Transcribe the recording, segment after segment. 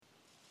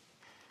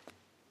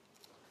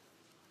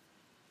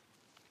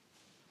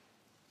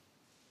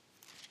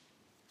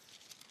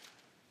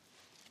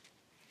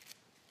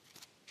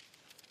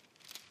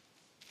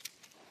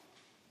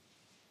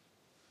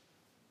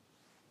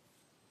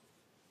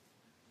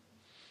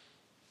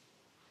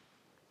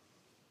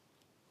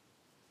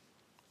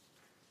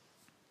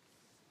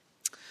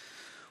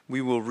We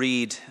will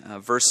read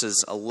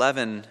verses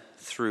 11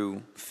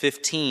 through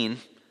 15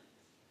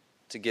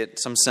 to get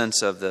some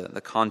sense of the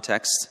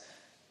context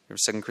of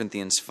 2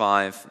 Corinthians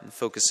 5,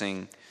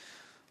 focusing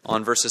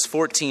on verses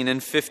 14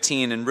 and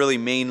 15, and really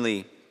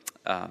mainly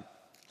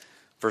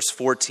verse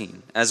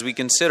 14, as we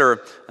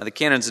consider the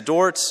Canons of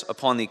Dort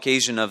upon the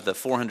occasion of the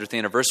 400th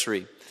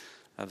anniversary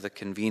of the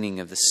convening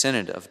of the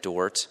Synod of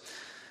Dort,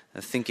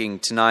 thinking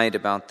tonight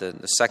about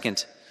the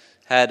second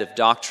head of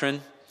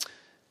doctrine,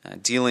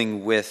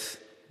 dealing with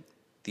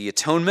the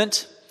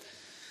atonement.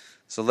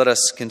 So let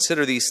us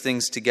consider these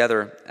things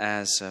together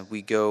as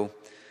we go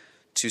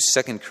to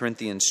 2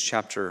 Corinthians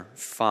chapter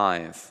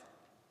 5,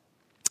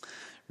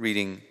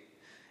 reading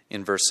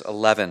in verse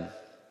 11.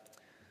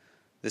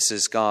 This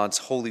is God's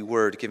holy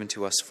word given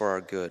to us for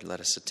our good.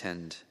 Let us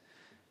attend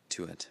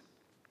to it.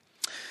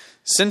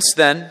 Since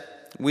then,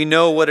 we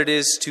know what it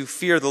is to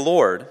fear the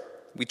Lord.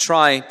 We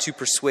try to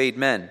persuade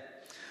men.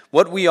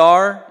 What we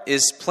are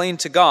is plain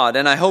to God,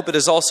 and I hope it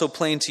is also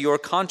plain to your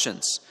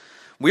conscience.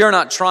 We are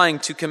not trying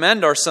to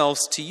commend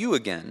ourselves to you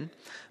again,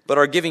 but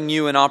are giving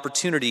you an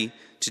opportunity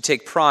to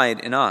take pride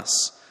in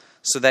us,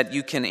 so that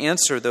you can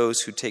answer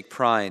those who take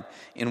pride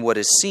in what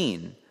is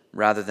seen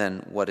rather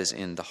than what is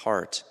in the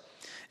heart.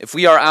 If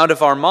we are out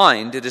of our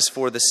mind, it is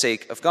for the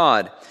sake of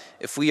God.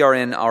 If we are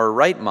in our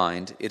right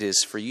mind, it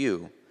is for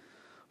you.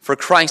 For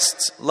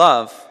Christ's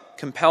love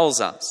compels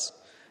us,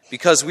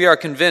 because we are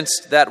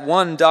convinced that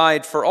one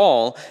died for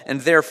all,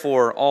 and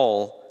therefore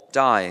all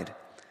died.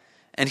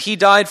 And he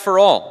died for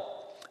all,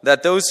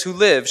 that those who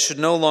live should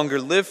no longer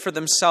live for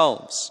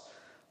themselves,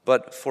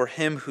 but for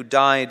him who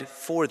died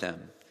for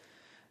them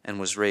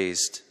and was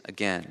raised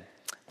again.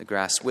 The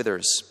grass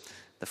withers,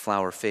 the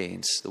flower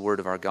fades. The word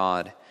of our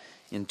God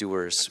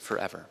endures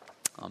forever.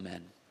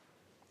 Amen.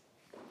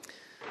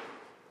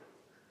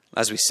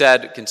 As we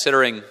said,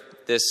 considering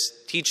this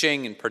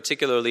teaching, and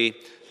particularly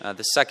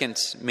the second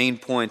main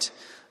point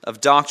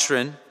of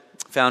doctrine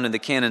found in the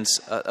Canons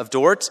of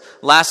Dort,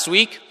 last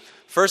week,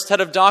 first head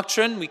of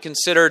doctrine, we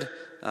considered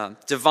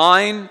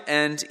divine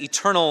and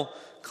eternal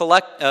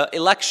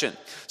election.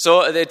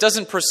 So it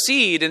doesn't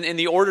proceed in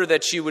the order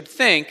that you would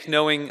think,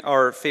 knowing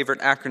our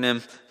favorite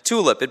acronym,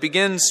 TULIP. It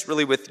begins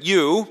really with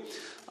you,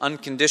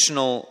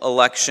 unconditional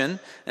election.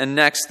 And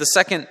next, the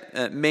second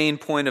main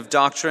point of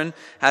doctrine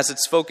has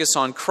its focus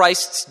on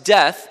Christ's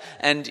death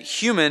and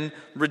human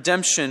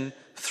redemption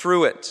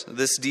through it.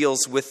 This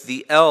deals with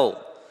the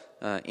L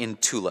in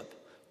TULIP,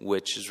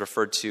 which is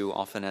referred to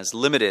often as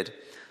limited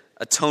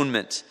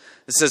atonement.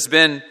 This has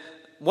been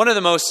one of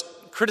the most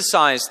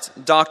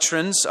criticized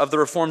doctrines of the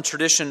Reformed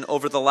tradition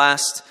over the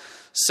last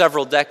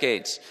several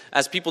decades,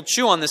 as people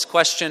chew on this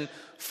question,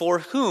 for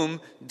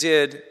whom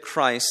did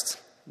Christ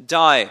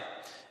die?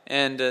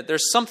 And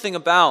there's something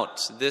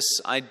about this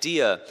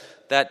idea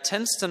that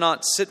tends to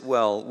not sit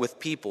well with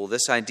people,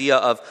 this idea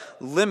of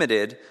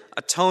limited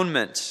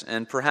atonement.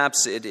 And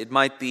perhaps it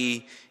might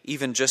be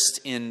even just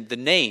in the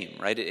name,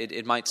 right?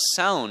 It might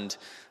sound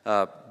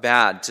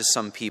bad to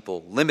some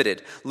people.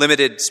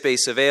 Limited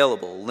space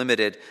available,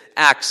 limited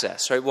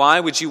access, right? Why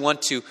would you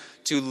want to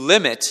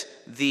limit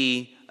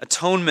the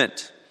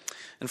atonement?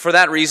 And for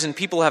that reason,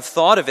 people have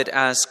thought of it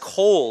as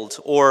cold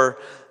or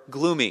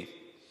gloomy.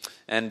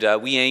 And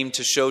we aim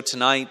to show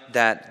tonight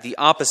that the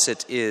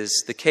opposite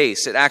is the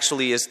case. It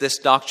actually is this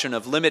doctrine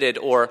of limited,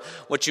 or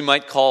what you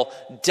might call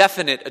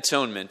definite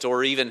atonement,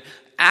 or even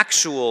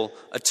actual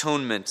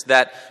atonement,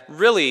 that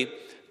really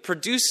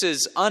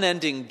produces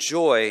unending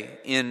joy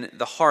in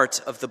the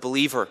heart of the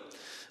believer.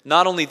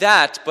 Not only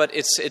that, but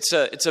it's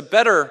a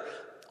better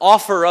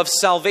offer of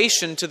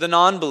salvation to the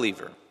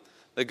non-believer.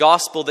 The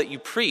gospel that you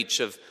preach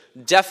of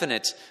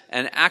definite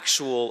and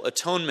actual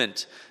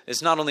atonement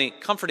is not only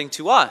comforting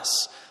to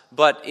us,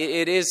 but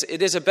it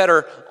is a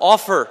better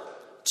offer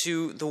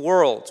to the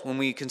world when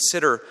we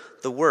consider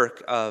the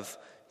work of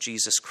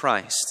Jesus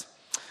Christ.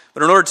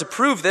 But in order to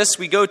prove this,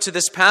 we go to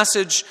this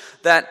passage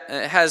that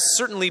has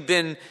certainly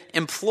been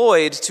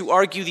employed to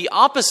argue the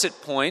opposite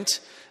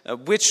point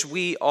which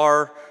we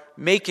are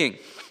making.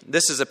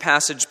 This is a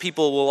passage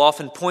people will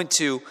often point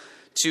to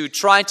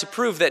try to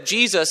prove that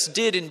Jesus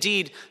did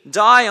indeed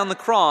die on the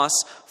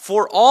cross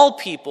for all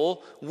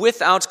people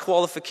without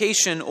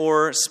qualification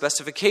or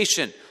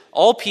specification.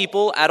 All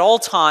people at all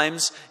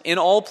times, in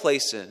all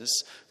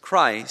places,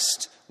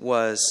 Christ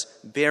was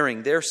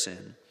bearing their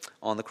sin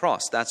on the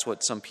cross. That's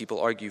what some people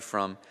argue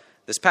from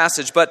this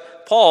passage.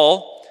 But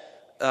Paul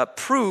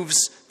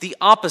proves the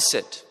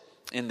opposite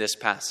in this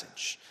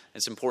passage.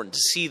 It's important to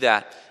see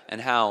that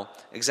and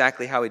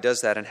exactly how he does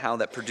that and how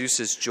that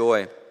produces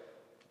joy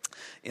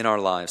in our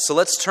lives. So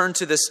let's turn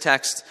to this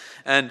text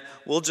and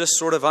we'll just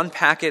sort of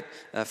unpack it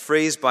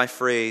phrase by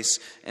phrase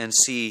and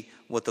see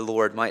what the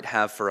Lord might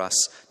have for us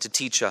to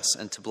teach us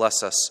and to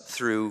bless us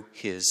through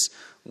his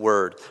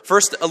word.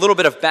 First, a little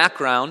bit of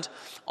background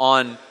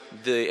on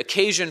the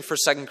occasion for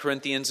 2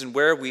 Corinthians and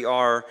where we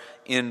are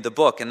in the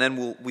book. And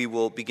then we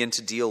will begin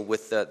to deal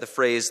with the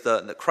phrase,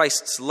 that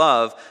Christ's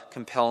love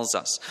compels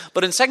us.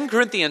 But in 2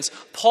 Corinthians,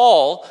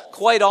 Paul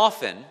quite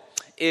often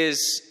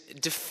is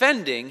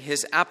defending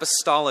his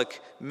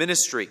apostolic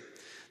ministry.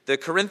 The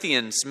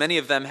Corinthians, many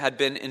of them had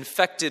been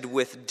infected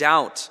with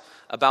doubt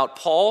about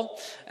Paul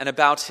and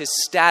about his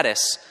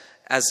status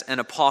as an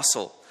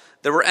apostle.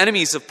 There were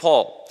enemies of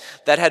Paul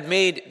that had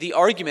made the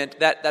argument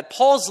that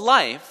Paul's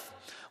life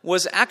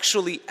was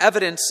actually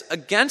evidence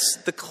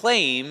against the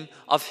claim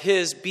of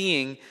his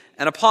being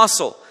an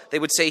apostle. They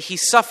would say he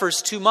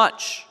suffers too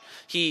much.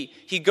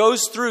 He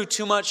goes through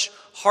too much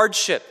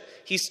hardship.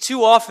 He's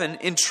too often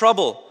in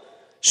trouble.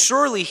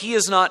 Surely he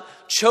is not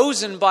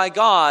chosen by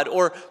God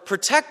or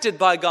protected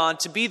by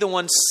God to be the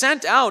one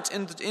sent out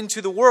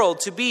into the world,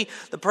 to be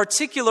the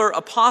particular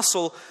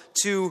apostle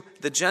to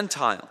the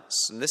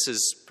Gentiles. And this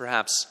is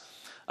perhaps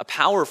a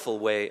powerful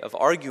way of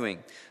arguing,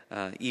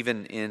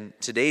 even in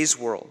today's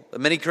world.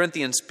 Many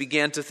Corinthians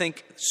began to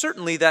think,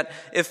 certainly, that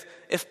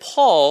if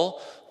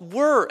Paul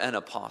were an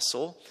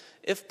apostle,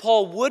 if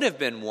Paul would have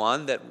been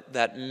one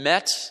that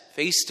met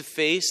face to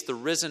face the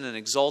risen and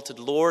exalted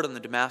Lord on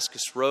the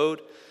Damascus Road,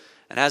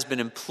 and has been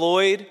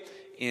employed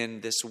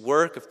in this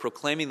work of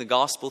proclaiming the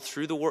gospel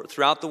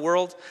throughout the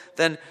world,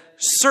 then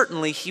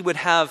certainly he would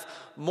have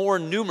more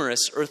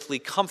numerous earthly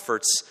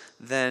comforts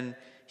than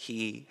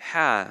he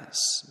has.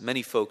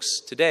 Many folks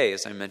today,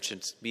 as I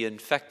mentioned, be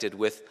infected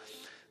with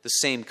the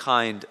same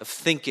kind of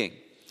thinking.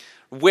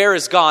 Where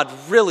is God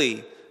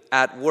really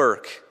at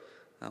work?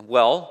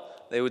 Well,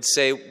 they would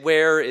say,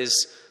 where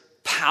is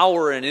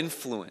power and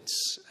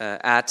influence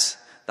at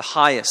the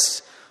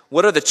highest?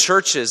 What are the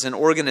churches and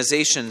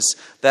organizations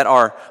that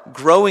are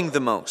growing the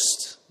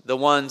most? The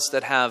ones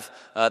that have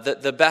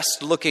the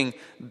best looking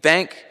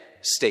bank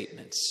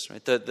statements.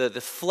 Right?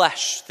 The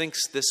flesh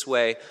thinks this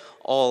way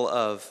all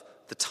of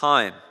the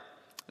time.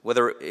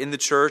 Whether in the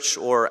church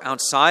or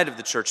outside of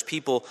the church,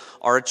 people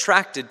are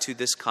attracted to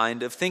this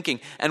kind of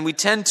thinking. And we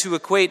tend to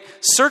equate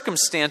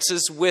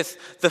circumstances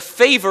with the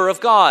favor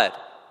of God.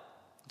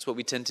 That's what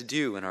we tend to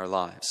do in our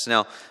lives.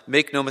 Now,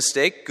 make no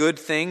mistake, good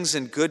things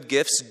and good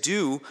gifts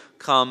do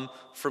come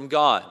from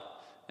God.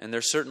 And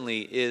there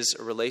certainly is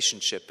a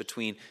relationship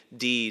between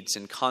deeds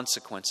and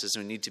consequences.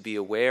 We need to be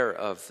aware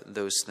of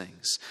those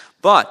things.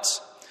 But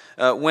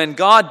when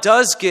God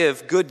does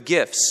give good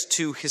gifts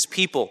to his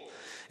people,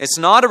 it's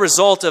not a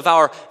result of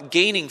our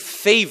gaining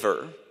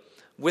favor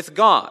with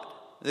God.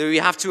 We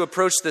have to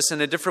approach this in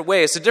a different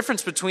way. It's a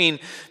difference between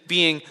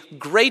being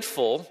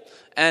grateful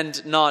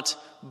and not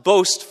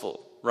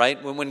boastful.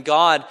 Right? When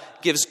God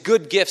gives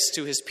good gifts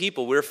to his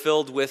people, we're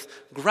filled with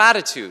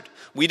gratitude.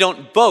 We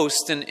don't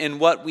boast in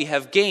what we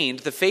have gained,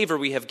 the favor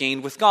we have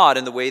gained with God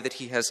in the way that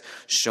he has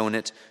shown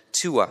it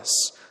to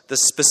us. The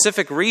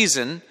specific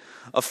reason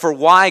for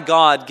why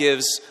God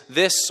gives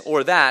this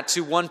or that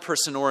to one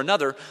person or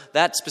another,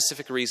 that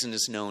specific reason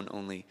is known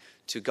only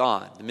to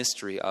God, the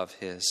mystery of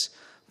his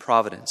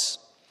providence.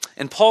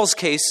 In Paul's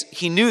case,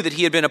 he knew that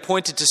he had been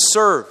appointed to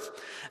serve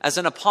as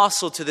an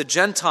apostle to the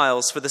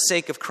Gentiles for the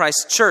sake of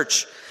Christ's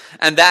church,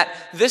 and that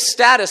this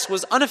status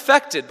was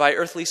unaffected by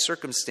earthly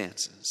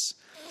circumstances.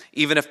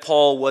 Even if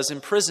Paul was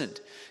imprisoned,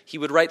 he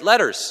would write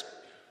letters,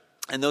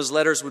 and those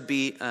letters would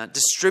be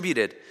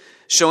distributed,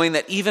 showing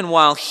that even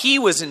while he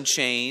was in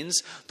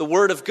chains, the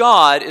word of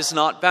God is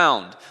not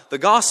bound. The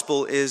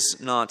gospel is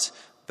not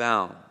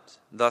bound.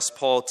 Thus,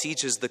 Paul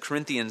teaches the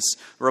Corinthians,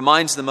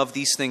 reminds them of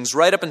these things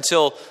right up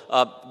until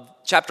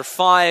chapter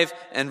 5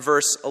 and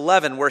verse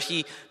 11, where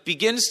he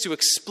begins to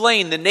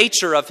explain the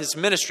nature of his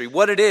ministry,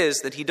 what it is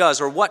that he does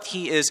or what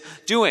he is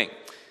doing.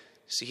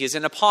 So he is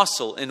an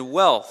apostle in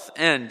wealth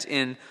and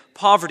in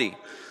poverty.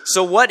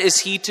 So what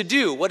is he to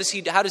do?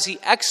 How does he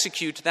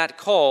execute that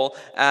call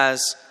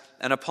as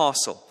an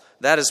apostle?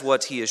 That is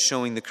what he is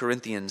showing the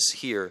Corinthians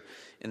here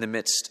in the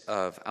midst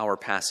of our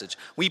passage.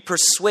 We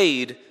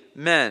persuade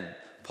men,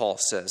 Paul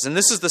says. And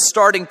this is the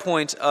starting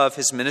point of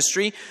his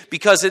ministry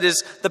because it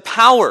is the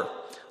power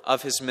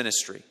of his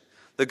ministry.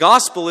 The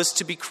gospel is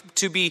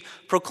to be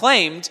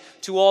proclaimed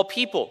to all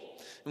people.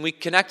 And we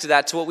connect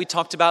that to what we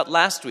talked about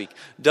last week.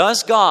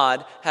 Does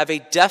God have a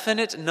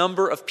definite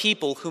number of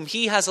people whom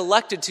he has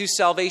elected to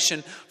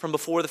salvation from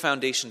before the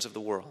foundations of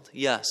the world?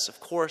 Yes, of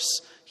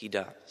course he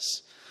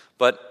does.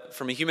 But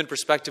from a human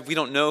perspective, we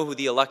don't know who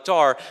the elect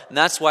are, and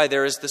that's why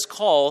there is this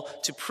call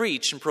to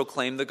preach and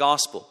proclaim the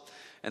gospel.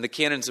 And the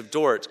canons of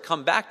Dort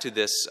come back to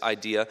this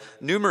idea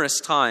numerous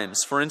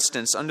times. For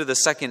instance, under the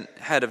second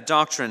head of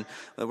doctrine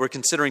that we're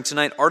considering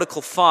tonight,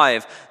 Article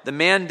 5, the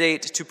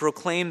mandate to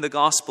proclaim the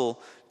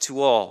gospel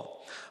to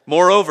all.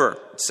 Moreover,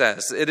 it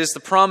says, it is the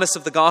promise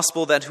of the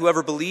gospel that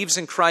whoever believes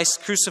in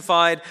Christ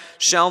crucified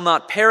shall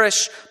not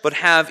perish, but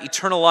have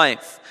eternal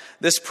life.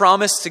 This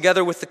promise,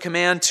 together with the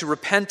command to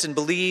repent and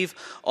believe,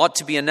 ought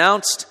to be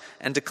announced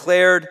and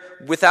declared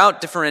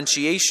without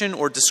differentiation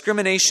or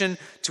discrimination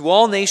to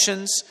all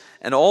nations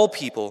and all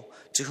people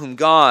to whom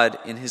God,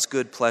 in his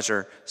good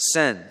pleasure,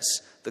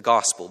 sends the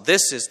gospel.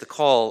 This is the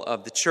call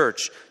of the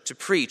church, to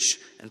preach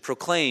and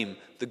proclaim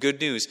the good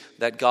news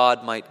that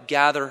God might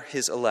gather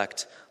his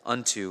elect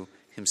unto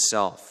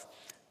himself.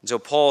 And so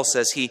Paul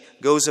says he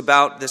goes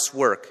about this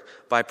work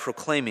by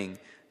proclaiming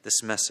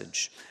this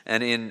message.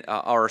 And in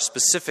our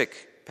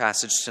specific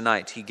passage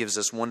tonight, he gives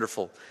us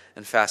wonderful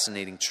and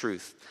fascinating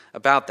truth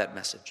about that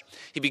message.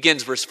 He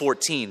begins verse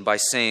 14 by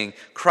saying,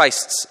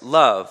 Christ's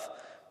love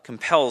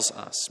compels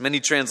us. Many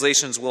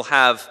translations will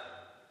have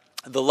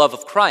the love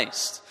of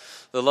Christ,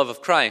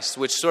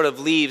 which sort of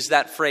leaves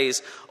that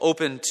phrase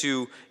open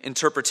to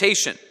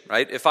interpretation,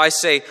 right? If I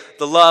say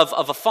the love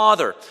of a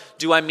father,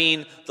 do I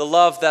mean the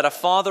love that a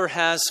father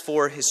has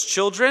for his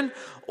children,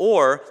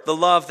 or the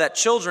love that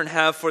children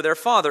have for their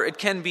father? It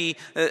can be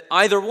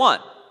either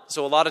one.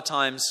 So a lot of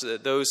times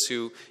those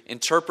who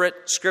interpret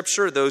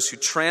Scripture, those who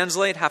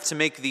translate, have to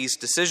make these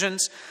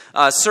decisions.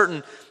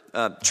 Certain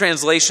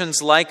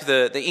translations like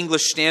the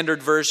English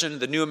Standard Version,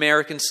 the New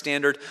American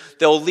Standard,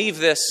 they'll leave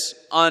this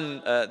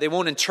they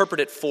won't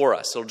interpret it for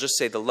us. It'll just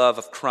say the love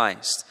of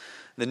Christ.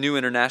 The New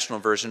International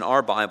Version,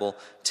 our Bible,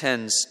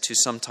 tends to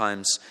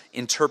sometimes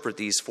interpret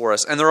these for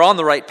us. And they're on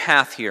the right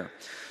path here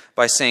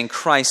by saying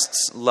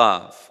Christ's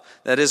love.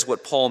 That is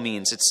what Paul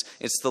means.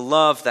 It's the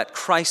love that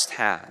Christ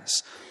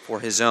has for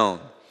his own.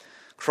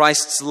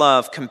 Christ's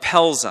love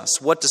compels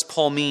us. What does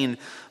Paul mean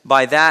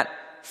by that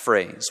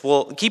phrase?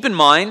 Well, keep in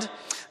mind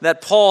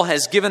that Paul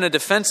has given a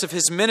defense of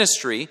his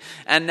ministry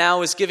and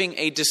now is giving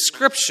a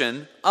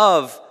description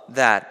of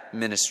that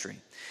ministry.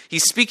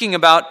 He's speaking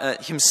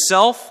about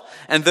himself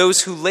and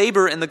those who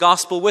labor in the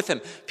gospel with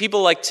him.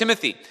 People like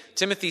Timothy.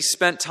 Timothy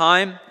spent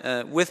time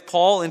with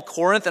Paul in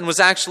Corinth and was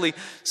actually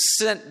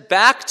sent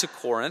back to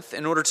Corinth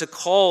in order to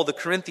call the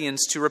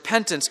Corinthians to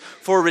repentance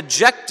for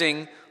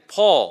rejecting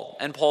Paul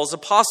and Paul's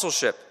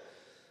apostleship.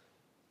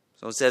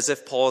 So it's as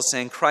if Paul is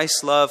saying,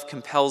 Christ's love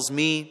compels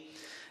me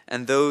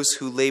and those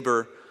who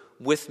labor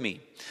with me.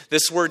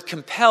 This word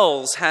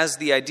compels carries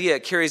the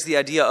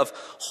idea of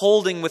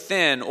holding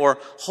within or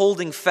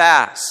holding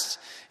fast.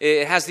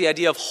 It has the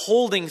idea of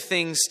holding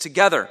things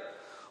together.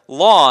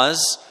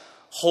 Laws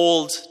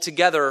hold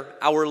together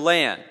our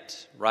land,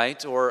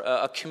 right? Or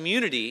a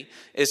community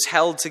is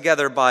held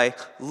together by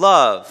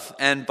love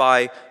and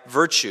by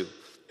virtue.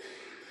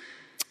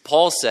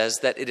 Paul says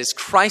that it is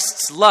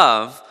Christ's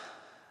love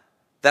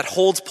that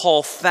holds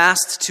Paul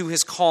fast to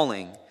his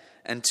calling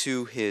and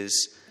to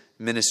his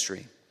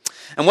ministry.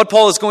 And what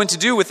Paul is going to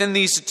do within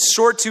these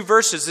short 2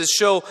 verses is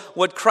show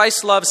what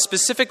Christ's love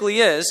specifically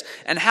is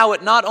and how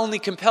it not only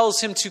compels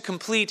him to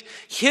complete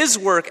his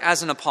work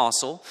as an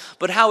apostle,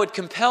 but how it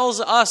compels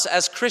us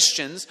as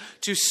Christians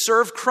to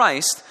serve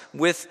Christ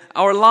with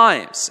our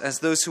lives as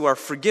those who are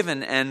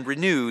forgiven and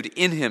renewed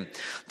in him.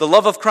 The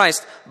love of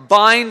Christ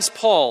binds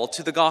Paul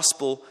to the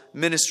gospel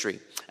ministry.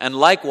 And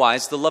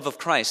likewise, the love of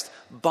Christ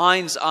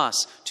binds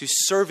us to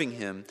serving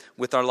him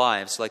with our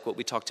lives, like what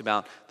we talked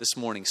about this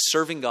morning,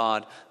 serving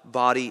God,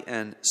 body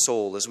and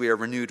soul, as we are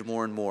renewed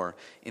more and more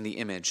in the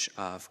image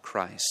of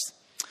Christ.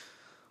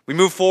 We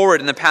move forward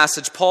in the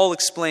passage. Paul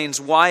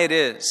explains why it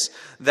is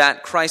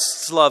that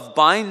Christ's love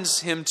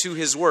binds him to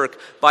his work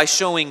by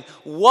showing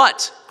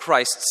what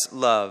Christ's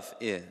love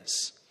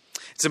is.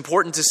 It's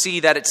important to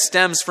see that it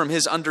stems from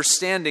his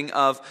understanding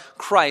of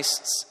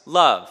Christ's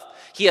love.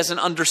 He has an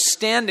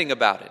understanding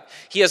about it.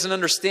 He has an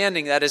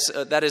understanding that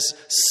is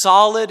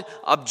solid,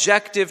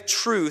 objective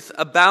truth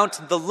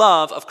about the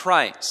love of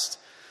Christ.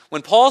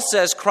 When Paul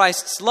says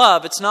Christ's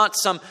love, it's not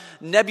some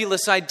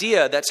nebulous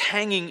idea that's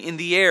hanging in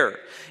the air.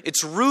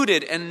 It's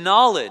rooted in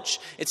knowledge.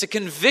 It's a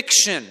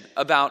conviction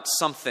about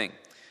something.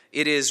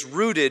 It is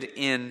rooted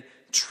in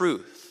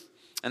truth.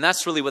 And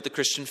that's really what the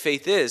Christian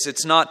faith is.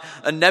 It's not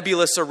a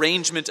nebulous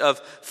arrangement of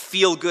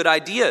feel-good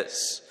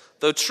ideas.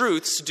 Though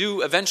truths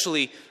do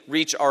eventually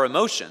reach our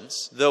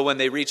emotions, though when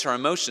they reach our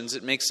emotions,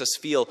 it makes us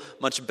feel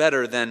much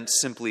better than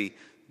simply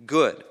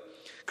good.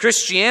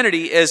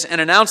 Christianity is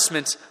an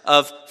announcement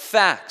of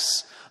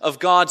facts, of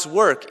God's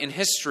work in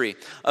history,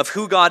 of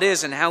who God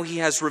is and how he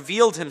has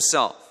revealed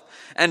himself.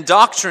 And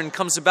doctrine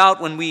comes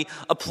about when we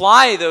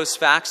apply those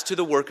facts to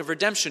the work of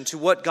redemption, to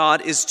what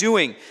God is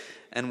doing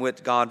and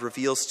what God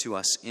reveals to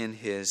us in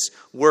his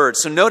word.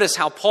 So notice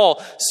how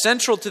Paul,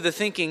 central to the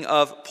thinking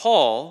of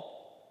Paul,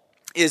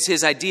 is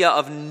his idea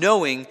of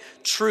knowing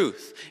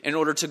truth in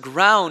order to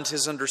ground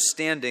his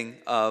understanding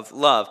of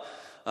love.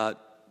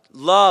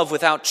 Love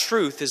without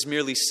truth is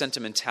merely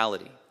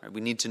sentimentality. Right?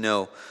 We need to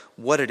know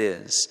what it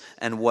is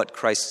and what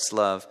Christ's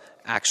love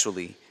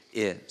actually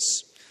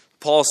is.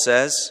 Paul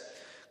says,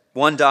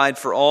 one died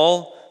for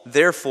all,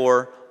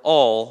 therefore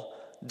all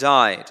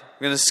died.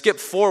 We're going to skip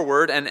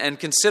forward and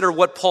consider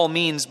what Paul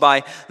means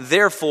by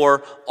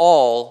therefore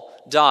all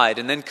died,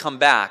 and then come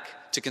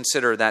back to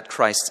consider that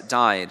Christ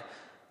died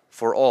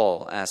for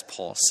all, as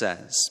Paul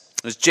says.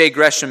 It was J.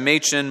 Gresham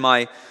Machen,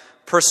 my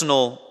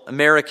personal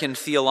American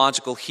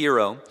theological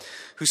hero,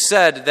 who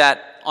said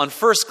that on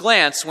first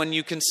glance, when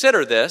you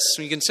consider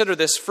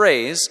this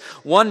phrase,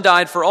 one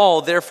died for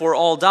all, therefore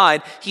all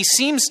died, he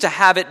seems to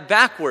have it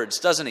backwards,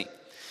 doesn't he?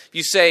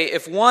 You say,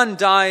 if one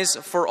dies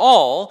for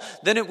all,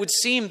 then it would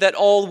seem that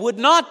all would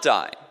not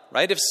die.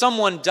 Right? If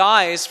someone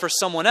dies for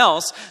someone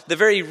else, the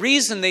very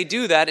reason they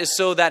do that is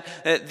so that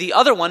the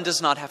other one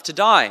does not have to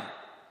die.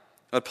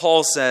 But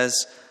Paul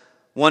says,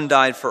 one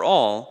died for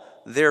all,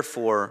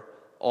 therefore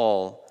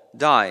all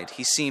died.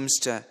 He seems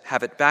to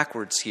have it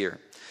backwards here.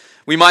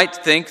 We might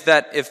think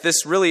that if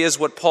this really is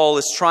what Paul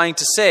is trying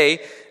to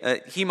say,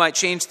 he might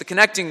change the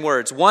connecting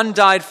words. One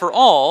died for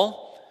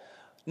all,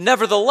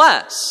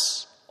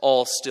 nevertheless,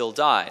 all still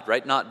died,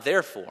 right? Not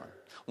therefore.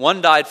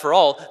 One died for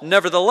all,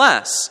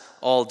 nevertheless,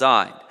 all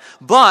died.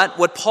 But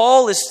what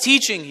Paul is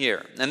teaching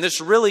here, and this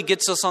really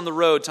gets us on the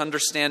road to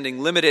understanding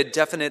limited,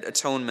 definite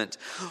atonement.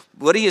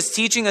 What he is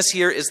teaching us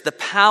here is the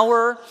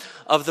power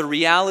of the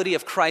reality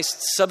of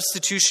Christ's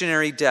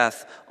substitutionary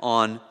death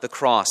on the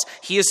cross.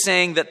 He is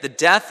saying that the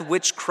death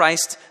which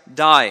Christ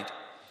died,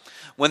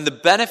 when the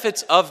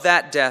benefits of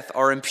that death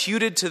are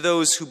imputed to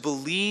those who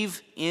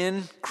believe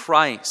in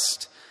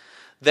Christ,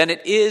 then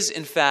it is,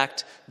 in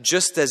fact,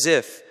 just as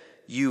if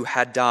you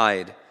had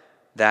died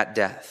that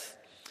death.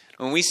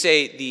 When we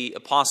say the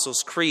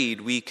Apostles'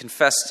 Creed, we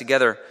confess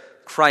together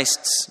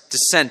Christ's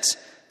descent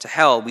to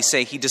hell. We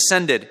say he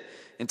descended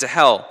into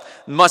hell.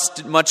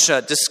 Much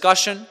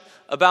discussion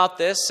about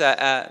this,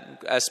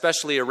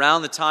 especially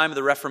around the time of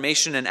the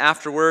Reformation and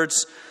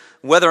afterwards,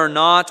 whether or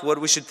not,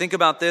 what we should think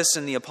about this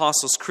in the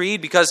Apostles'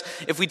 Creed, because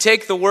if we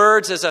take the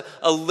words as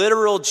a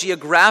literal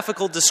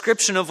geographical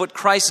description of what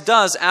Christ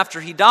does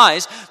after he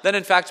dies, then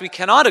in fact we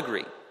cannot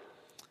agree.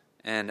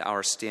 And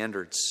our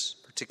standards,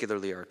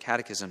 particularly our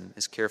catechism,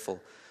 is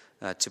careful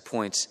to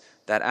point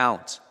that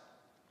out.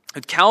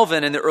 But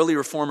Calvin and the early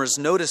reformers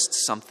noticed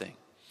something.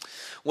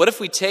 What if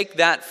we take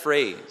that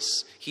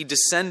phrase, he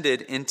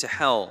descended into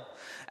hell,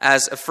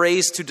 as a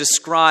phrase to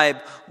describe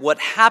what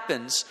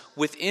happens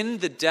within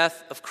the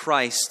death of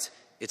Christ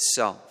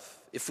itself?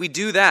 If we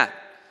do that,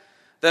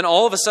 then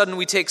all of a sudden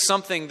we take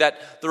something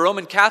that the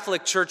Roman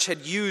Catholic Church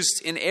had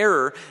used in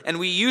error, and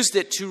we used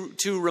it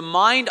to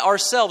remind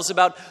ourselves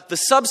about the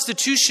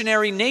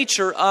substitutionary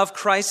nature of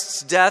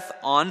Christ's death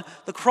on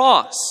the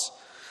cross.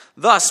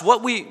 Thus,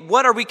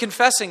 what are we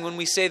confessing when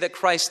we say that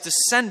Christ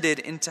descended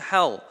into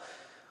hell?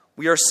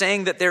 We are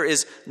saying that there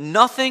is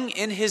nothing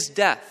in his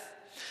death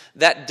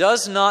that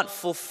does not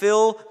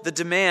fulfill the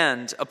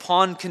demand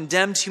upon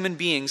condemned human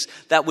beings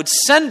that would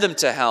send them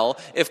to hell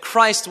if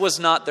Christ was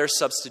not their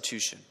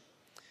substitution,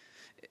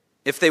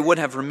 if they would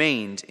have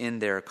remained in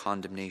their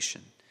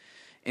condemnation.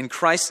 In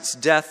Christ's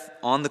death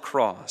on the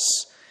cross,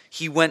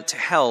 he went to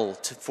hell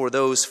for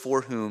those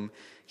for whom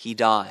he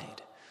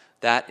died.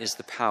 That is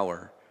the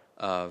power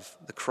of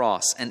the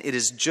cross, and it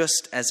is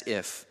just as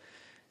if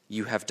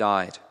you have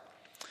died.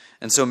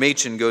 And so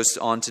Machen goes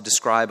on to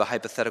describe a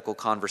hypothetical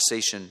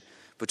conversation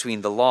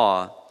between the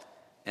law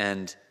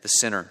and the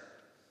sinner.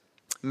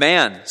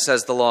 Man,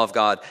 says the law of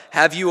God,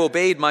 have you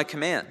obeyed my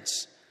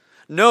commands?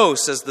 No,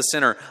 says the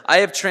sinner, I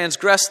have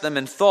transgressed them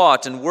in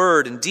thought and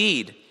word and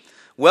deed.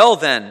 Well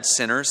then,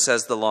 sinner,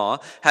 says the law,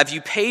 have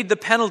you paid the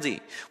penalty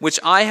which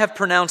I have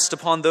pronounced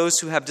upon those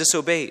who have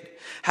disobeyed?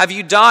 Have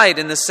you died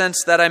in the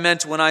sense that I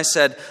meant when I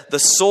said, the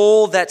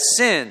soul that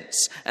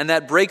sins and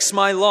that breaks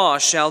my law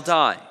shall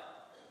die?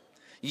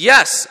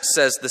 Yes,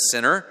 says the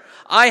sinner,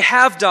 I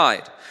have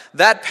died.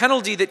 That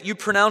penalty that you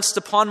pronounced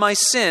upon my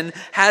sin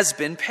has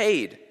been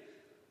paid.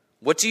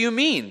 What do you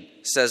mean,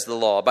 says the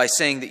law, by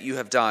saying that you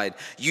have died?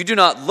 You do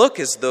not look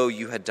as though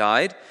you had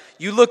died.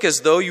 You look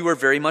as though you were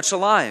very much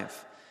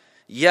alive.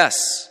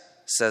 Yes,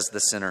 says the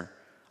sinner,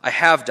 I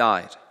have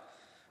died.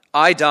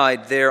 I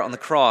died there on the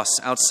cross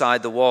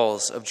outside the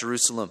walls of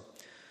Jerusalem.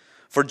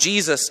 For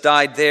Jesus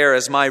died there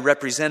as my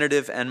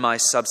representative and my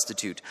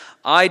substitute.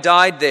 I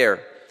died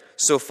there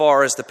so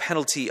far as the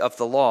penalty of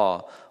the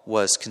law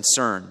was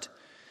concerned.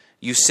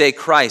 You say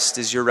Christ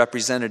is your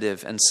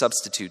representative and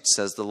substitute,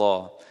 says the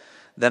law.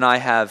 Then I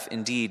have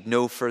indeed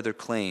no further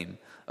claim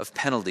of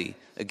penalty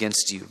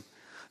against you.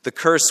 The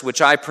curse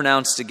which I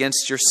pronounced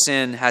against your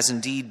sin has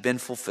indeed been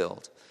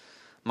fulfilled.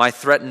 My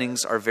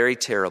threatenings are very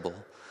terrible,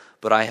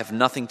 but I have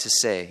nothing to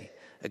say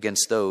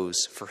against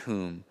those for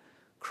whom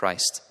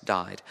Christ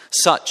died.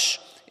 Such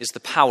is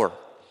the power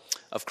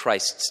of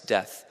Christ's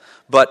death.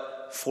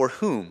 But for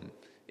whom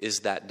is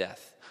that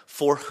death?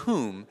 For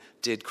whom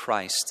did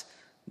Christ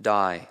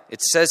die?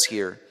 It says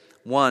here,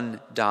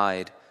 one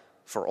died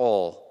for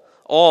all.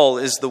 All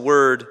is the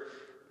word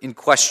in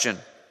question.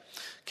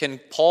 Can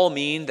Paul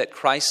mean that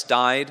Christ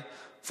died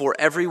for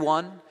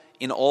everyone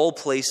in all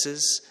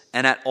places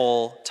and at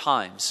all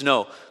times?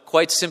 No,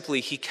 quite simply,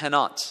 he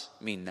cannot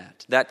mean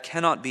that. That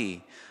cannot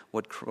be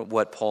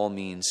what Paul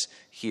means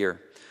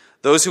here.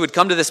 Those who would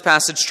come to this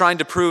passage trying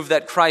to prove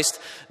that Christ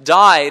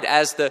died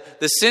as the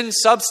sin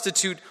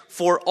substitute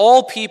for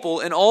all people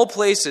in all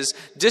places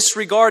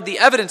disregard the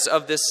evidence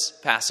of this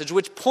passage,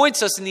 which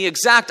points us in the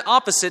exact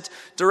opposite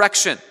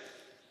direction,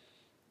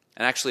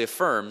 and actually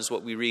affirms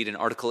what we read in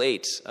Article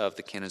 8 of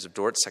the Canons of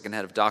Dort, second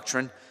head of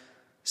doctrine,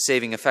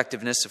 saving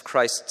effectiveness of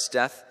Christ's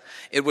death.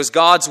 It was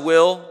God's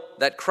will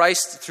that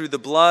Christ, through the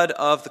blood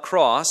of the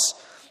cross,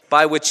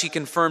 by which he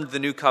confirmed the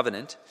new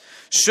covenant,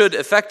 should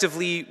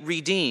effectively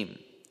redeem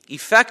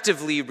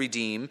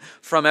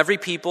from every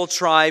people,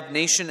 tribe,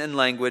 nation, and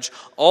language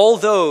all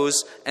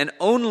those and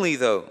only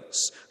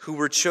those who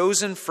were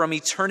chosen from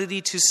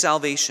eternity to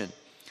salvation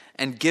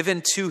and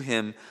given to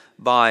him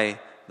by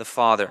the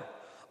Father.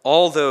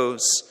 All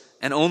those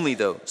and only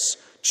those,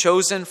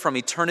 chosen from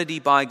eternity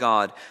by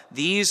God,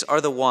 these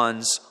are the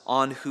ones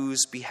on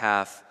whose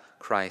behalf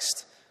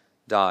Christ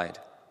died.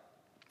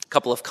 A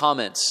couple of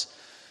comments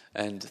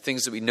and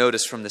things that we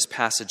notice from this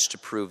passage to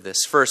prove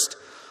this. First,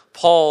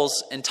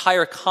 Paul's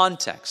entire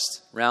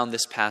context around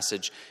this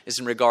passage is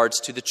in regards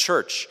to the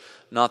church,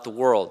 not the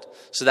world.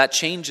 So that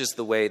changes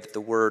the way that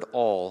the word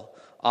all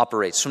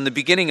operates. From the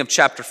beginning of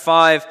chapter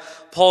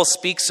 5, Paul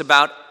speaks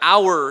about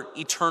our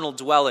eternal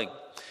dwelling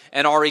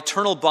and our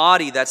eternal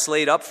body that's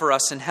laid up for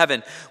us in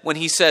heaven. When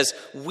he says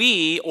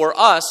we or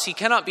us, he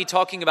cannot be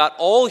talking about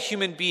all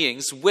human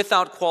beings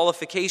without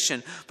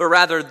qualification, but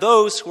rather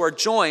those who are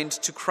joined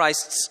to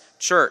Christ's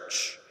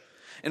church.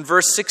 In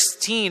verse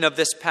 16 of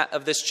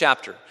this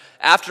chapter,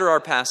 after our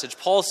passage,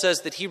 Paul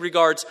says that he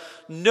regards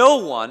no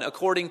one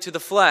according to the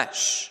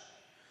flesh.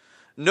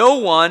 No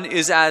one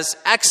is as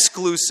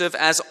exclusive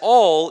as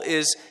all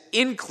is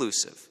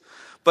inclusive.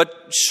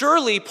 But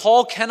surely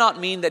Paul cannot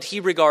mean that he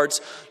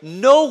regards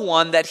no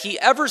one that he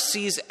ever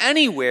sees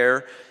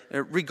anywhere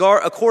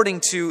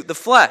according to the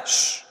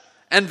flesh,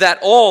 and that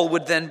all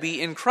would then be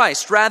in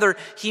Christ. Rather,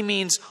 he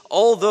means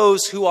all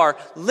those who are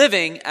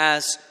living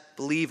as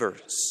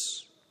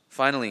believers.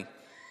 Finally,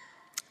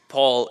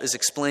 Paul is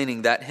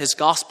explaining that his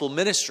gospel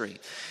ministry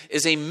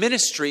is a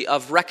ministry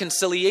of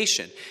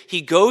reconciliation.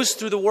 He goes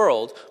through the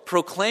world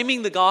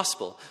proclaiming the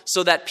gospel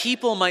so that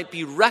people might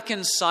be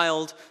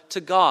reconciled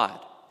to God.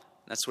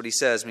 That's what he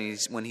says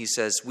when he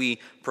says, we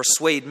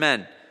persuade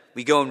men.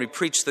 We go and we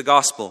preach the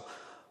gospel,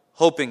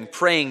 hoping,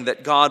 praying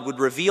that God would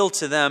reveal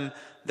to them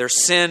their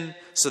sin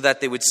so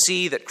that they would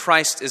see that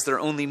Christ is their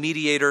only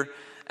mediator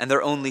and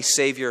their only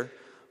Savior.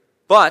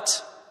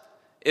 But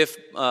if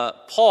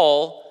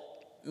Paul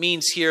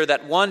means here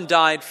that one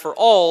died for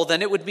all,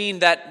 then it would mean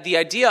that the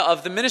idea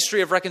of the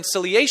ministry of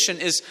reconciliation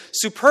is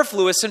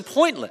superfluous and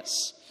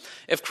pointless.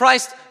 If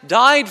Christ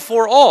died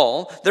for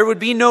all, there would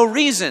be no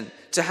reason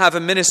to have a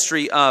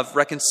ministry of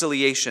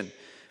reconciliation,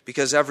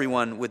 because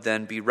everyone would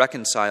then be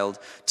reconciled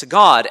to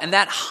God. And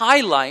that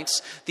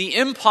highlights the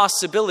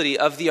impossibility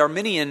of the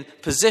Arminian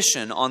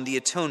position on the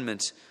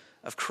atonement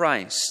of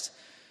Christ.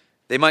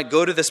 They might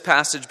go to this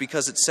passage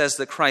because it says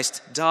that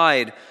Christ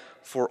died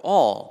for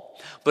all,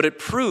 but it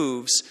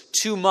proves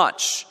too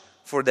much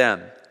for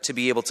them to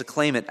be able to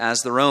claim it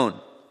as their own.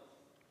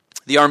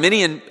 The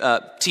Arminian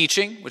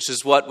teaching, which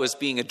is what was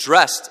being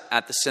addressed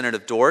at the Synod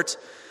of Dort,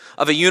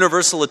 of a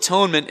universal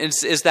atonement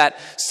is that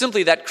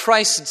simply that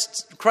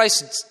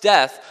Christ's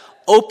death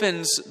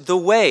opens the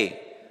way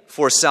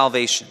for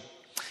salvation.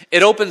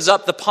 It opens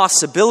up the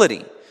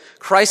possibility.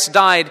 Christ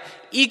died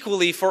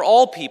equally for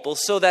all people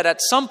so that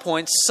at some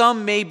point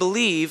some may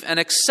believe and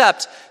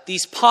accept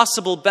these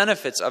possible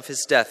benefits of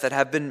his death that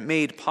have been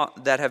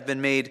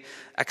made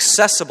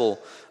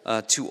accessible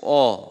to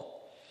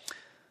all.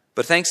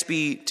 But thanks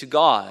be to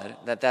God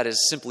that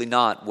is simply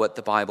not what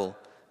the Bible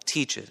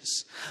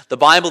teaches. The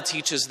Bible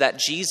teaches that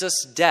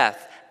Jesus'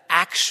 death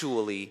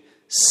actually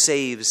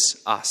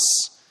saves us.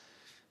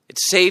 It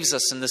saves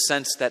us in the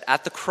sense that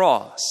at the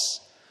cross,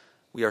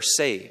 we are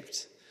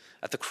saved.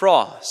 At the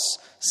cross,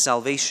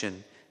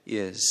 salvation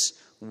is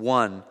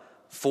won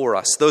for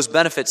us. Those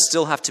benefits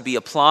still have to be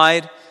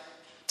applied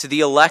to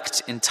the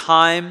elect in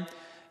time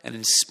and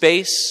in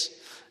space.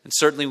 And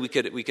certainly we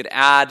could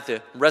add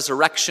the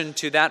resurrection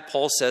to that.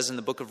 Paul says in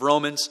the book of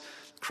Romans,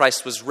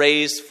 Christ was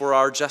raised for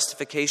our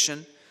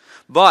justification.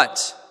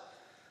 But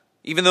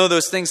even though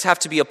those things have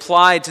to be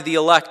applied to the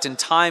elect in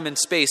time and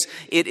space,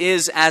 it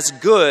is as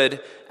good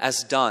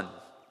as done.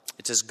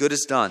 It's as good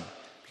as done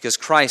because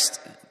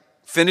Christ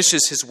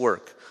finishes his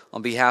work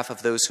on behalf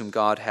of those whom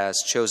God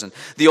has chosen.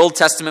 The Old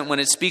Testament, when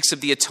it speaks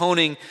of the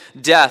atoning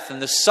death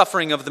and the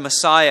suffering of the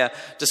Messiah,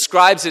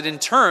 describes it in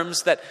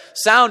terms that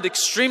sound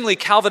extremely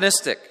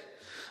Calvinistic.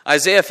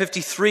 Isaiah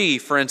 53,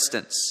 for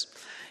instance.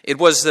 It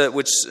was,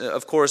 which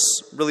of course,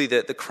 really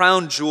the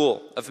crown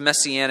jewel of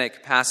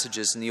messianic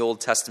passages in the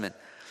Old Testament.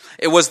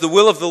 It was the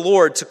will of the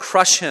Lord to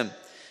crush him.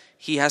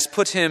 He has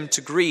put him to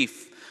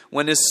grief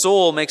when his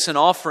soul makes an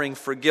offering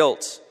for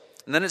guilt.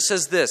 And then it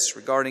says this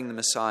regarding the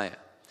Messiah.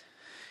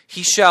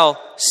 He shall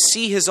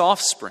see his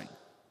offspring.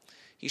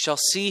 He shall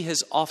see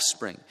his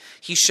offspring.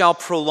 He shall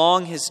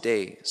prolong his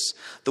days.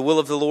 The will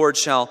of the Lord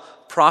shall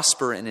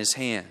prosper in his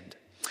hand.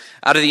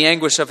 Out of the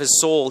anguish of his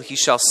soul he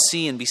shall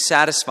see and be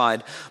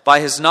satisfied.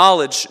 By his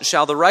knowledge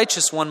shall the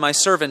righteous one, my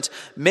servant,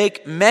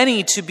 make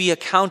many to be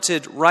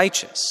accounted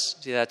righteous.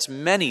 See, that's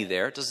many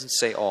there. It doesn't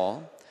say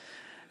all.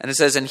 And it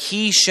says, and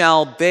he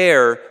shall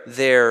bear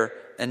their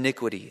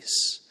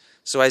iniquities.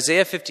 So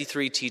Isaiah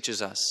 53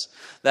 teaches us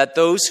that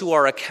those who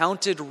are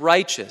accounted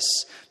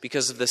righteous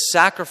because of the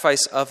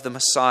sacrifice of the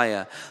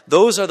Messiah,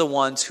 those are the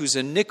ones whose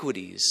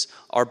iniquities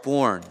are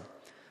borne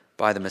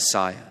by the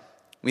Messiah.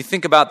 We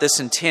think about this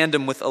in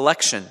tandem with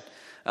election.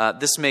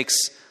 This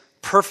makes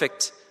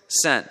perfect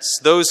sense.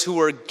 Those who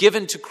were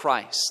given to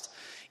Christ,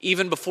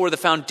 even before the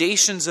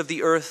foundations of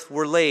the earth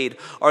were laid,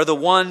 are the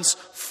ones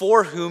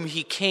for whom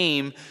he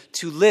came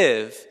to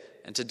live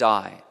and to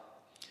die.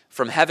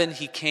 From heaven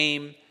he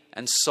came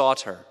and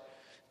sought her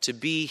to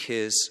be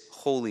his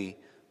holy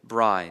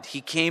bride.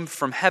 He came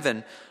from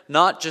heaven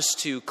not just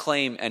to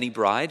claim any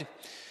bride.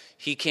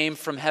 He came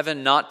from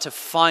heaven not to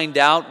find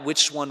out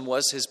which one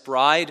was his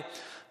bride,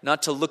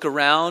 not to look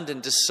around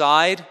and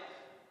decide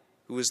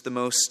who was the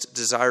most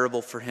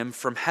desirable for him.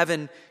 From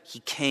heaven he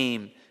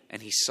came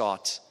and he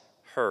sought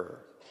her,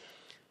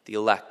 the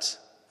elect,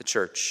 the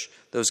church,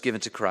 those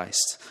given to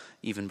Christ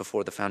even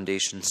before the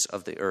foundations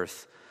of the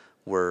earth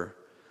were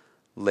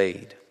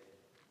laid.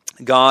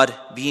 God,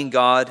 being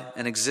God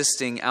and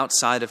existing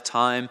outside of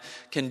time,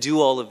 can do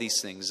all of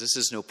these things. This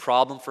is no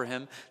problem for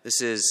him. This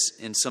is,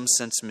 in some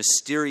sense,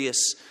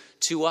 mysterious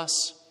to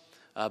us,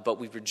 but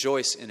we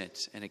rejoice in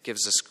it, and it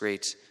gives us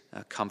great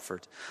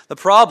comfort. The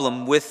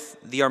problem with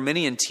the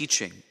Arminian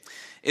teaching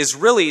is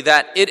really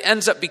that it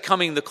ends up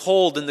becoming the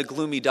cold and the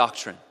gloomy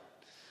doctrine.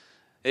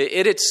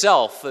 It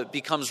itself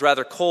becomes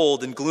rather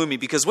cold and gloomy,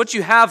 because what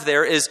you have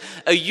there is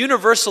a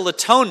universal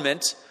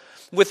atonement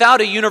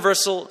without a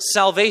universal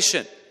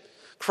salvation.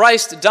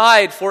 Christ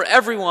died for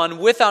everyone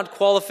without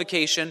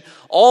qualification,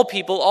 all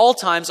people, all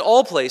times,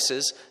 all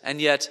places, and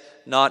yet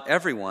not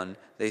everyone,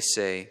 they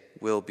say,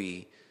 will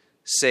be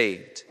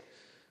saved.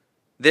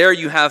 There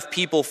you have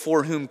people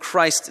for whom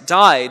Christ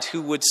died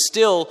who would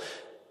still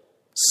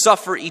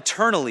suffer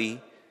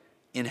eternally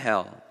in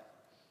hell.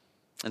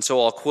 And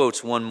so I'll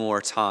quote one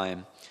more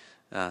time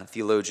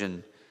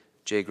theologian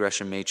J.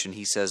 Gresham Machen.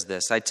 He says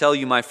this: "I tell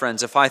you, my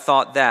friends, if I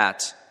thought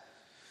that,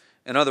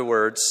 in other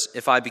words,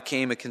 if I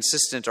became a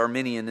consistent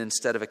Arminian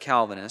instead of a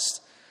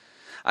Calvinist,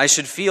 I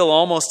should feel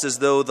almost as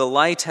though the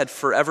light had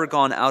forever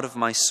gone out of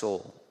my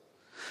soul.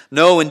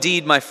 No,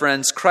 indeed, my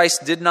friends,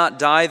 Christ did not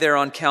die there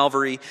on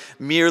Calvary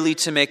merely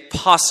to make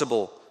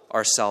possible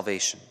our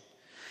salvation.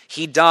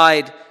 He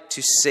died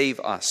to save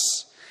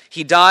us.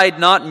 He died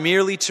not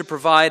merely to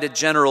provide a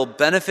general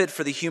benefit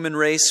for the human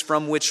race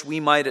from which we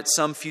might at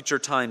some future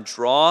time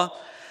draw,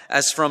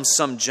 as from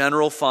some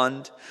general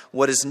fund,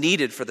 what is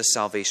needed for the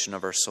salvation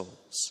of our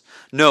souls.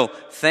 No,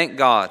 thank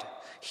God,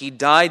 he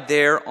died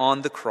there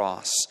on the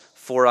cross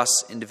for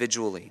us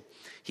individually.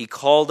 He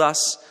called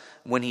us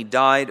when he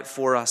died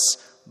for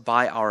us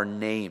by our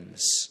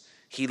names.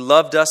 He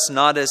loved us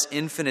not as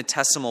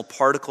infinitesimal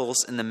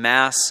particles in the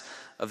mass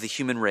of the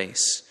human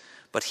race,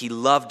 but he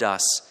loved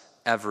us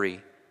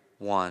every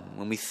one.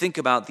 When we think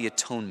about the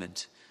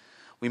atonement,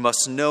 we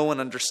must know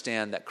and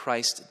understand that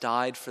Christ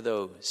died for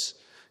those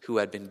who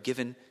had been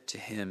given to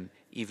him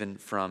even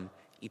from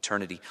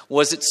eternity.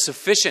 Was it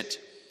sufficient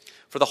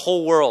for the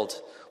whole world?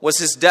 Was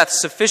his death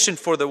sufficient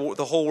for the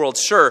whole world?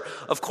 Sure,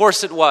 of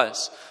course it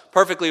was.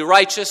 Perfectly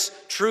righteous,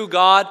 true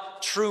God,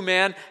 true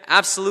man,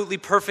 absolutely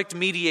perfect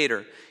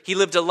mediator. He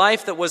lived a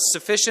life that was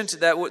sufficient,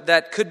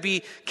 that could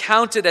be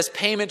counted as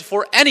payment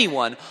for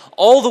anyone,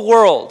 all the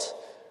world.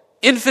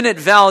 Infinite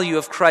value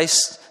of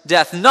Christ's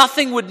death.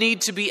 Nothing would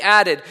need to be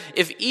added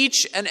if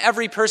each and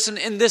every person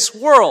in this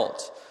world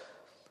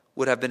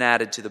would have been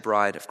added to the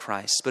bride of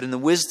Christ. But in the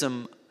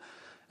wisdom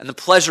and the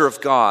pleasure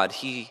of God,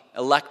 he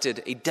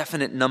elected a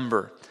definite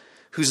number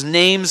whose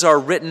names are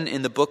written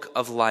in the book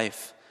of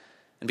life.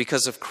 And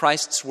because of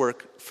Christ's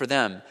work for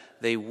them,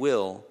 they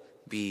will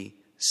be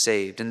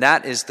saved. And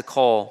that is the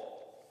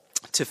call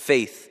to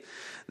faith.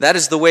 That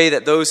is the way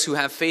that those who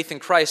have faith in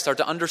Christ are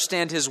to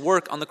understand his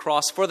work on the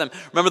cross for them.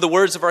 Remember the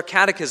words of our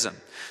catechism.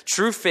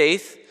 True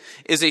faith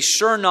is a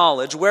sure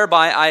knowledge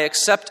whereby I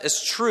accept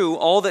as true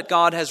all that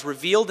God has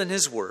revealed in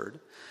his word.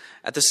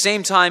 At the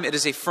same time, it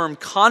is a firm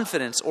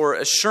confidence or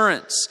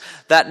assurance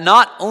that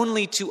not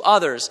only to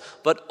others,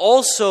 but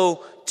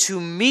also to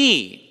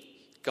me,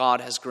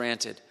 God has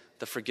granted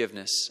the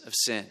forgiveness of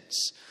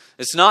sins.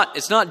 It's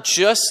not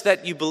just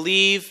that you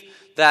believe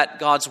that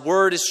God's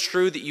word is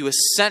true, that you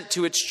assent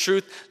to its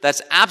truth.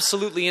 That's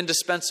absolutely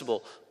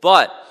indispensable.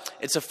 But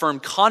it's a firm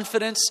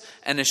confidence,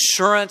 an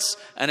assurance,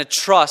 and a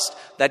trust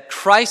that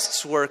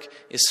Christ's work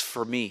is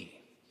for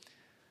me.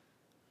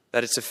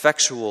 That it's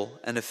effectual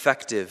and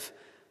effective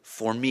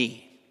for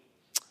me.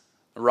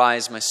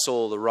 Arise, my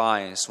soul,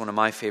 arise, one of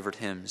my favorite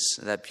hymns,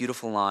 that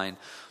beautiful line.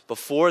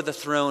 Before the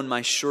throne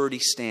my surety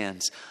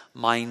stands.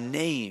 My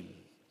name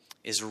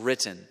is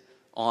written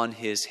on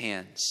his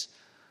hands.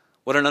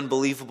 What an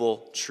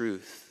unbelievable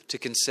truth to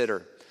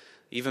consider.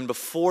 Even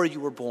before you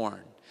were born,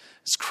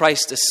 as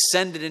Christ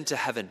ascended into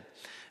heaven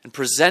and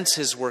presents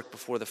his work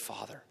before the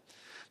Father,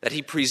 that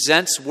he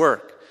presents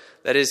work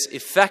that is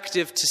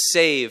effective to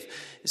save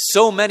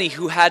so many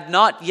who had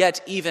not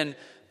yet even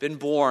been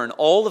born,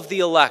 all of the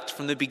elect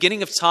from the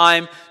beginning of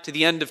time to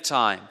the end of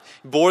time.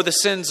 He bore the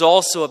sins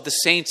also of the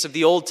saints of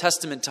the Old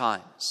Testament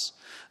times.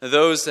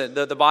 Those that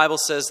the Bible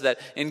says that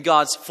in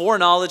God's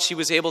foreknowledge he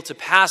was able to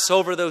pass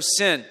over those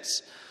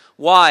sins.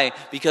 Why?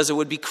 Because it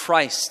would be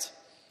Christ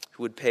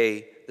who would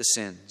pay the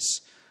sins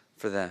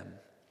for them.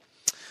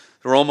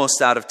 We're almost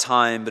out of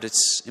time, but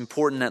it's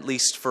important, at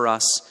least for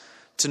us,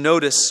 to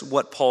notice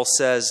what Paul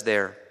says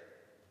there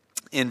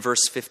in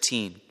verse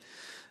 15.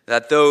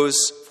 That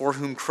those for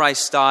whom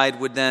Christ died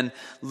would then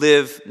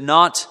live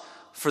not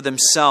for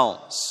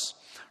themselves.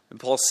 And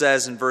Paul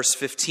says in verse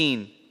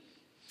 15,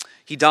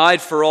 he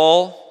died for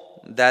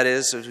all, that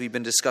is, as we've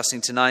been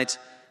discussing tonight,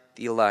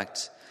 the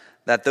elect.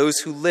 that those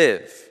who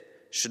live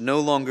should no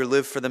longer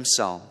live for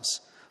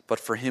themselves, but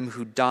for him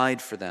who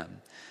died for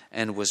them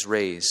and was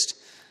raised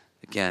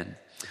again.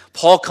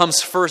 Paul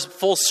comes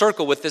full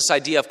circle with this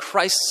idea of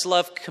Christ's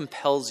love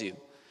compels you.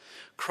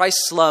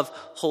 Christ's love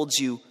holds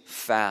you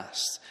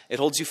fast. It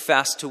holds you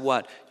fast to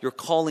what? Your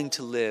calling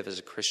to live as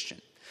a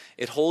Christian.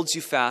 It holds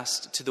you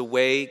fast to the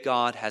way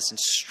God has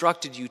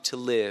instructed you to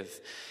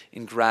live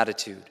in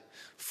gratitude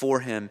for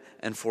him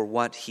and for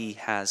what he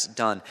has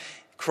done.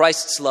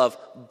 Christ's love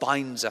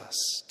binds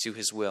us to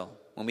his will.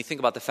 When we think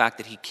about the fact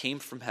that he came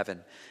from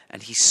heaven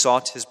and he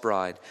sought his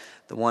bride,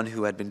 the one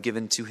who had been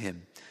given to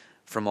him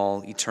from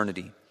all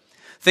eternity.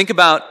 Think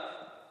about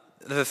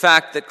the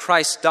fact that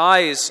Christ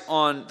dies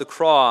on the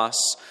cross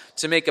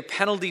to make a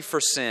penalty for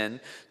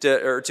sin,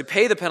 to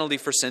pay the penalty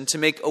for sin, to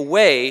make a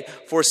way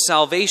for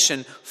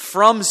salvation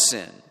from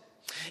sin.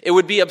 It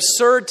would be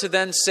absurd to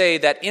then say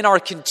that in our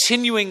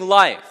continuing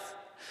life,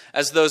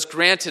 as those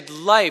granted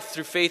life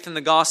through faith in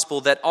the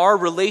gospel, that our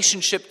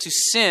relationship to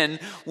sin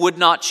would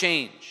not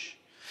change.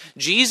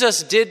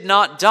 Jesus did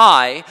not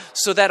die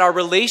so that our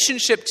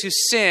relationship to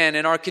sin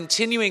and our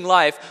continuing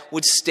life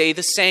would stay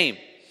the same.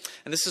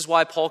 And this is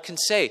why Paul can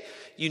say,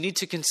 you need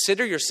to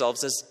consider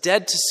yourselves as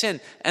dead to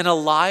sin and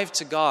alive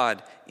to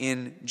God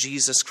in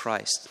Jesus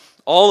Christ.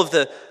 All of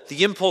the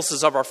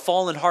impulses of our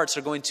fallen hearts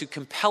are going to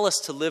compel us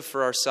to live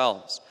for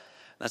ourselves.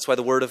 That's why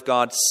the Word of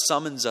God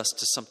summons us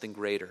to something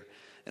greater.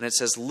 And it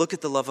says, look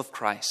at the love of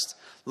Christ.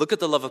 Look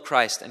at the love of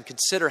Christ and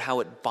consider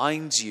how it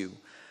binds you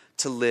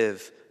to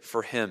live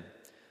for him.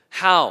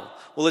 How?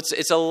 Well,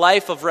 it's a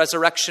life of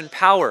resurrection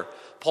power.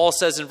 Paul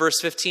says in verse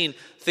 15,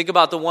 think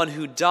about the one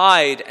who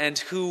died and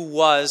who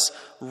was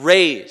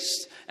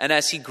raised. And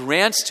as he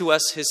grants to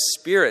us his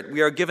Spirit,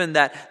 we are given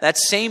that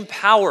same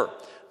power,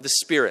 the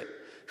Spirit,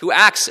 who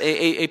acts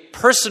a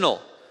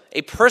personal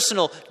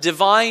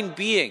divine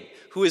being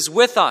who is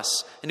with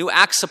us and who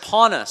acts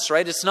upon us,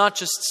 right? It's not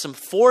just some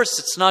force.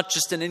 It's not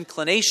just an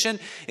inclination.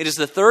 It is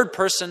the third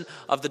person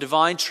of the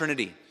divine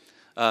Trinity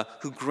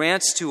who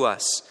grants to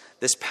us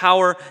this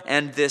power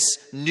and this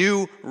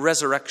new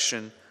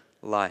resurrection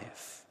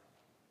life.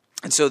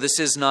 And so this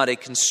is not a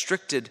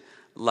constricted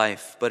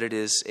life, but it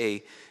is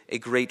a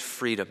great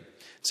freedom.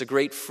 It's a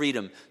great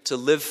freedom to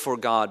live for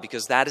God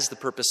because that is the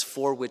purpose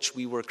for which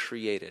we were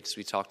created, as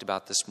we talked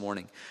about this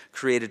morning.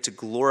 Created to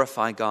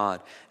glorify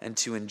God and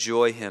to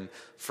enjoy him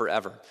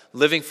forever.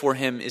 Living for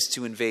him is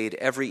to invade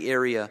every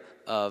area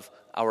of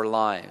our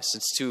lives.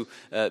 It's to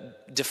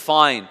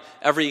define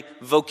every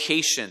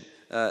vocation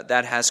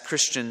that has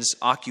Christians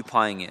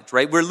occupying it,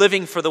 right? We're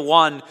living for the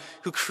one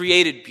who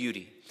created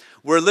beauty.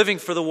 We're living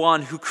for the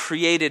one who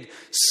created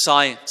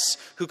science,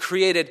 who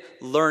created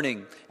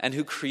learning, and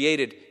who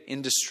created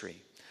industry.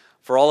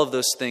 For all of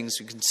those things,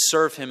 we can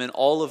serve him in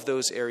all of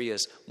those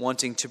areas,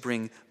 wanting to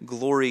bring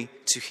glory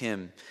to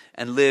him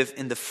and live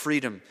in the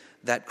freedom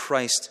that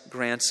Christ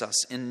grants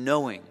us, in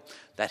knowing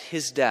that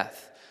his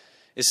death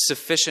is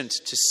sufficient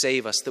to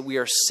save us, that we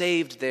are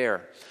saved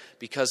there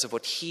because of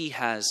what he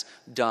has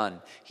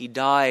done. He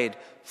died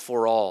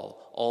for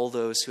all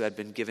those who had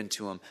been given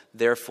to him.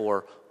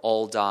 Therefore,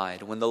 all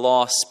died. When the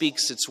law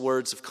speaks its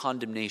words of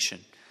condemnation,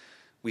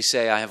 we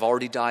say, I have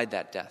already died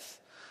that death.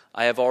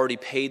 I have already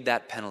paid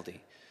that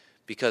penalty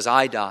because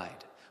I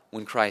died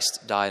when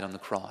Christ died on the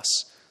cross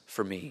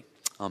for me.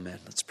 Amen.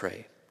 Let's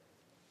pray.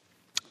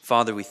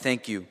 Father, we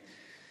thank you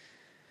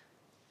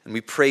and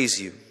we praise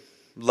you.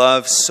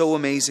 Love so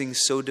amazing,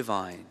 so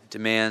divine,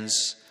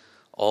 demands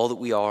all that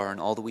we are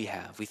and all that we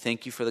have. We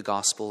thank you for the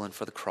gospel and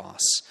for the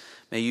cross.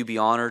 May you be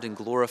honored and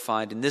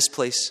glorified in this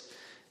place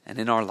and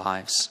in our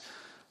lives.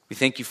 We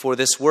thank you for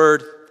this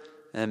word,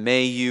 and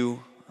may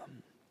you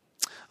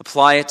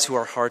apply it to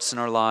our hearts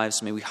and our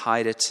lives. May we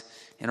hide it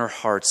in our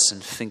hearts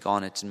and think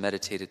on it and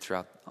meditate it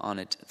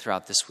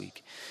throughout this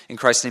week. In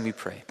Christ's name we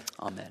pray.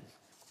 Amen.